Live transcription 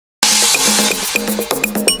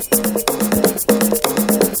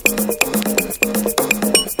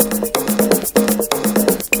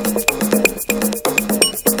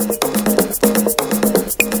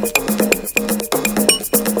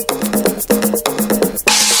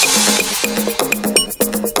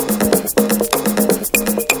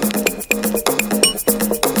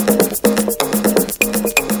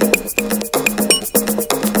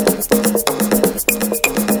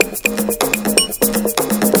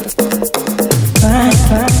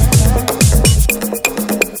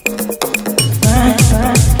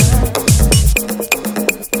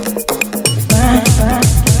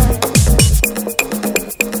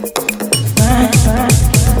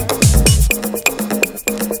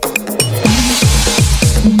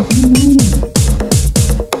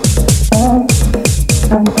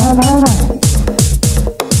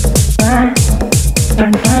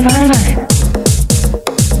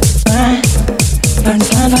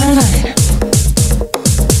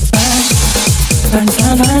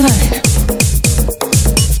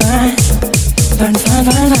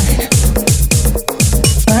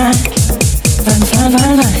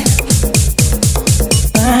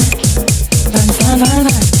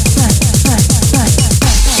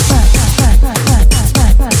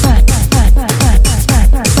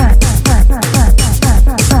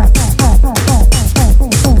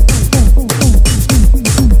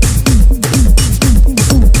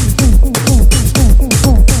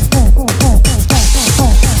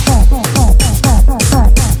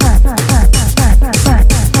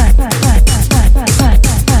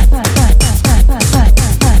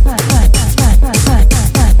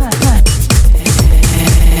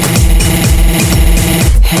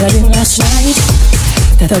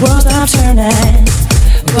The world stopped turning,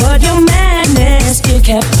 but your madness, it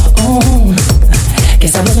kept on.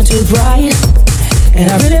 Guess I wasn't too bright, and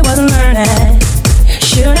I really wasn't learning.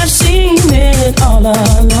 Should have seen it all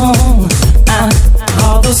along.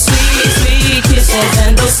 All those sweet, sweet kisses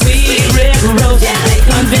and those sweet red roses, they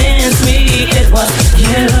convinced me it was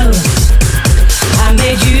you. I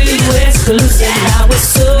made you exclusive, now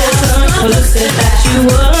it's so conclusive that you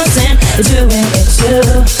wasn't doing it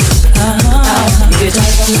too. You could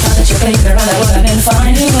tell from the time that you're playing around, I would have been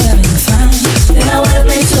fine, it would have been fine. Then I would have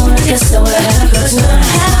been too, and I guess I would have had a good time.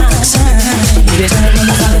 You could tell from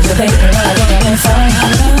the time that you're playing around, I would have been fine.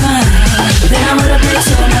 Then I would have been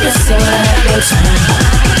too, and I guess I would have had a good time.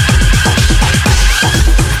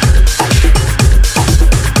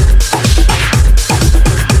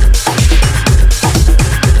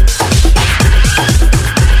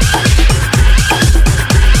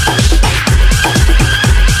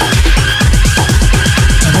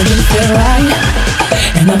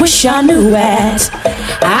 And I wish I knew it.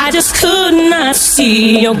 I just could not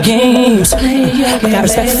see your games. I got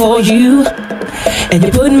respect for you, and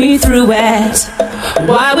you put me through it.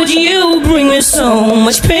 Why would you bring me so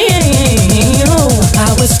much pain? Oh,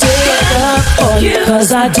 I was still up for you,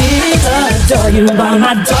 cause I did adore you. While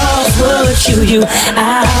my dogs would chew you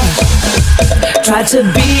out. Tried to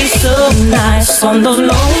be so nice on those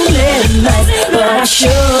lonely nights, but I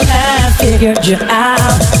should have figured you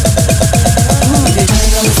out.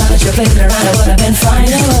 You're playing around, I would have been fine.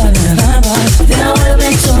 Then I would have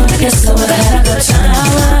been too, I guess I would have had a good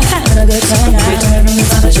time. Had a good time.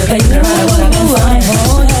 You're playing around,